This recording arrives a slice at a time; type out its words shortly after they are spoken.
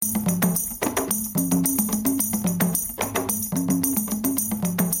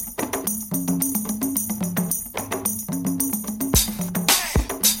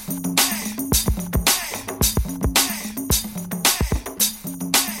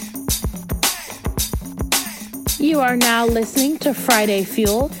You are now listening to Friday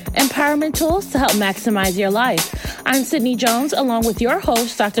Fuel, empowerment tools to help maximize your life. I'm Sydney Jones, along with your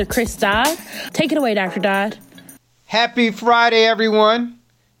host, Dr. Chris Dodd. Take it away, Dr. Dodd. Happy Friday, everyone.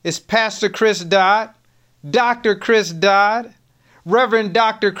 It's Pastor Chris Dodd, Dr. Chris Dodd, Reverend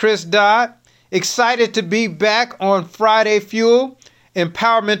Dr. Chris Dodd. Excited to be back on Friday Fuel,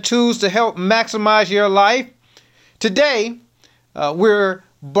 empowerment tools to help maximize your life. Today, we're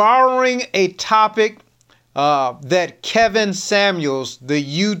borrowing a topic that Kevin Samuels, the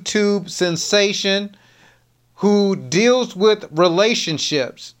YouTube sensation who deals with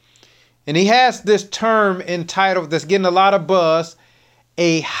relationships, and he has this term entitled, that's getting a lot of buzz,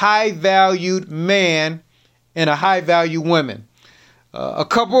 a high-valued man and a high-value woman. A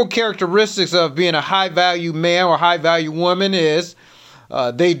couple of characteristics of being a high-value man or high-value woman is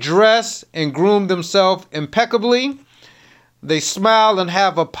they dress and groom themselves impeccably. They smile and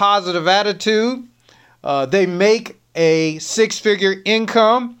have a positive attitude. They make a six-figure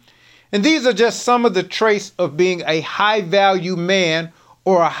income. And these are just some of the traits of being a high-value man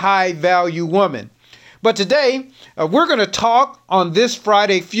or a high-value woman. But today, we're going to talk on this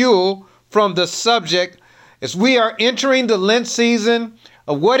Friday Fuel from the subject, as we are entering the Lent season,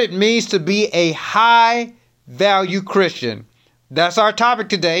 of what it means to be a high-value Christian. That's our topic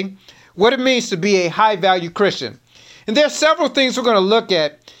today, what it means to be a high-value Christian. And there are several things we're going to look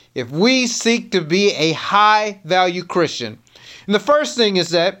at if we seek to be a high-value Christian. And the first thing is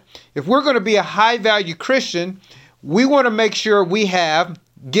that if we're going to be a high-value Christian, we want to make sure we have,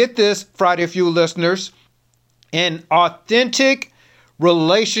 get this, Friday Fuel listeners, an authentic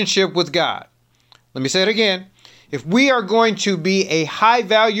relationship with God. Let me say it again. If we are going to be a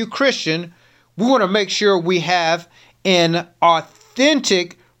high-value Christian, we want to make sure we have an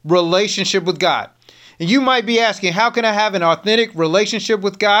authentic relationship with God. And you might be asking, how can I have an authentic relationship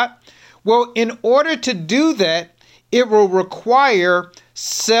with God? Well, in order to do that, it will require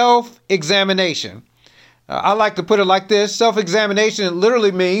self-examination. I like to put it like this. Self-examination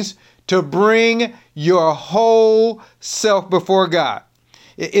literally means to bring your whole self before God.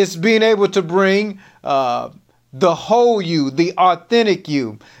 It's being able to bring the whole you, the authentic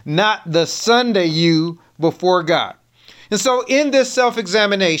you, not the Sunday you before God. And so in this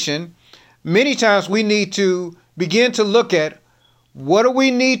self-examination, many times we need to begin to look at what do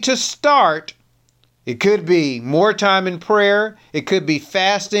we need to start. It could be more time in prayer. It could be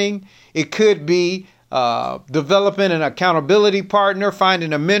fasting. It could be developing an accountability partner,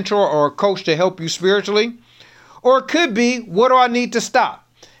 finding a mentor or a coach to help you spiritually. Or it could be, what do I need to stop?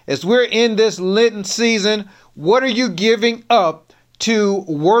 As we're in this Lenten season, what are you giving up to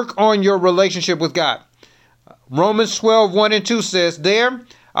work on your relationship with God? Romans 12, 1 and 2 says, there,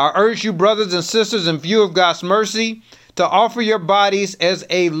 I urge you, brothers and sisters, in view of God's mercy, to offer your bodies as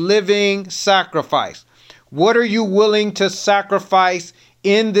a living sacrifice. What are you willing to sacrifice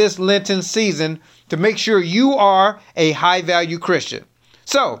in this Lenten season to make sure you are a high-value Christian?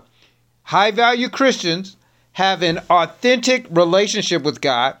 So, high-value Christians have an authentic relationship with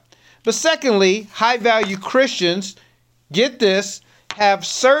God. But secondly, high-value Christians, get this, have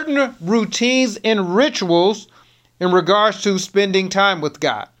certain routines and rituals in regards to spending time with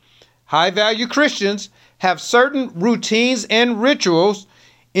God. High-value Christians have certain routines and rituals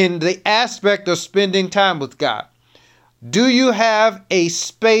in the aspect of spending time with God. Do you have a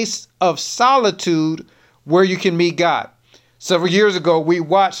space of solitude where you can meet God? Several years ago, we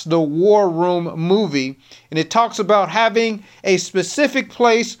watched the War Room movie, and it talks about having a specific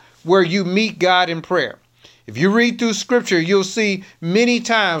place where you meet God in prayer. If you read through scripture, you'll see many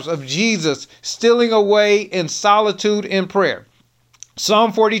times of Jesus stealing away in solitude in prayer.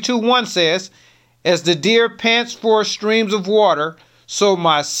 Psalm 42:1 says, as the deer pants for streams of water, so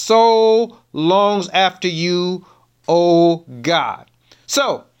my soul longs after you, O God.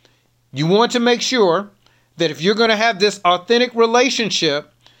 So you want to make sure that if you're going to have this authentic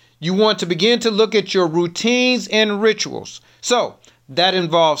relationship, you want to begin to look at your routines and rituals. So that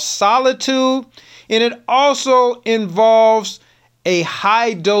involves solitude, and it also involves a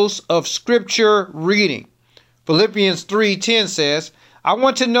high dose of scripture reading. Philippians 3:10 says, I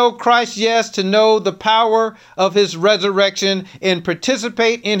want to know Christ, yes, to know the power of his resurrection and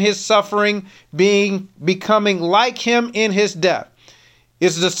participate in his suffering, becoming like him in his death.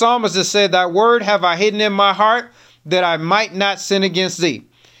 It's the psalmist that said, thy word have I hidden in my heart that I might not sin against thee.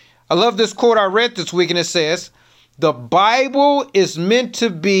 I love this quote I read this week, and it says, the Bible is meant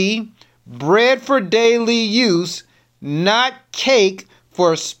to be bread for daily use, not cake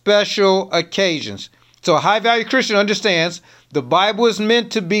for special occasions. So a high-value Christian understands the Bible is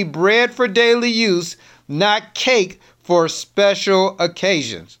meant to be bread for daily use, not cake for special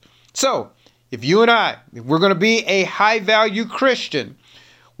occasions. So if we're going to be a high value Christian,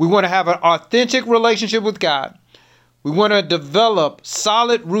 we want to have an authentic relationship with God. We want to develop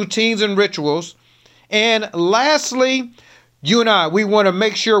solid routines and rituals. And lastly, we want to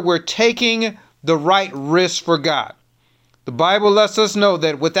make sure we're taking the right risks for God. The Bible lets us know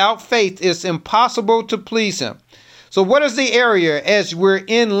that without faith, it's impossible to please Him. So what is the area as we're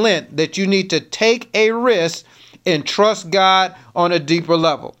in Lent that you need to take a risk and trust God on a deeper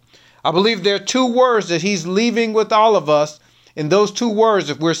level? I believe there are two words that He's leaving with all of us. And those two words,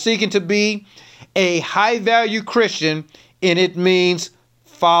 if we're seeking to be a high value Christian, and it means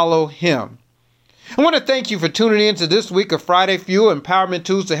follow Him. I want to thank you for tuning in to this week of Friday Fuel Empowerment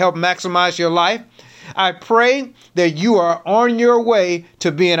Tools to help maximize your life. I pray that you are on your way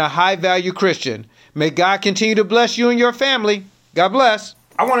to being a high value Christian. May God continue to bless you and your family. God bless.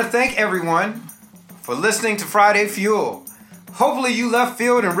 I want to thank everyone for listening to Friday Fuel. Hopefully you left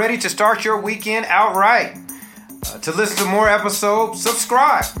field and ready to start your weekend out right. To listen to more episodes,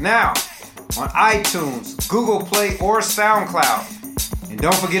 subscribe now on iTunes, Google Play, or SoundCloud. And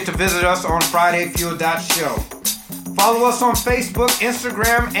don't forget to visit us on FridayFuel.show. Follow us on Facebook,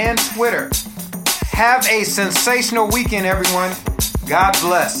 Instagram, and Twitter. Have a sensational weekend, everyone. God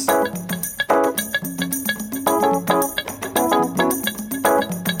bless.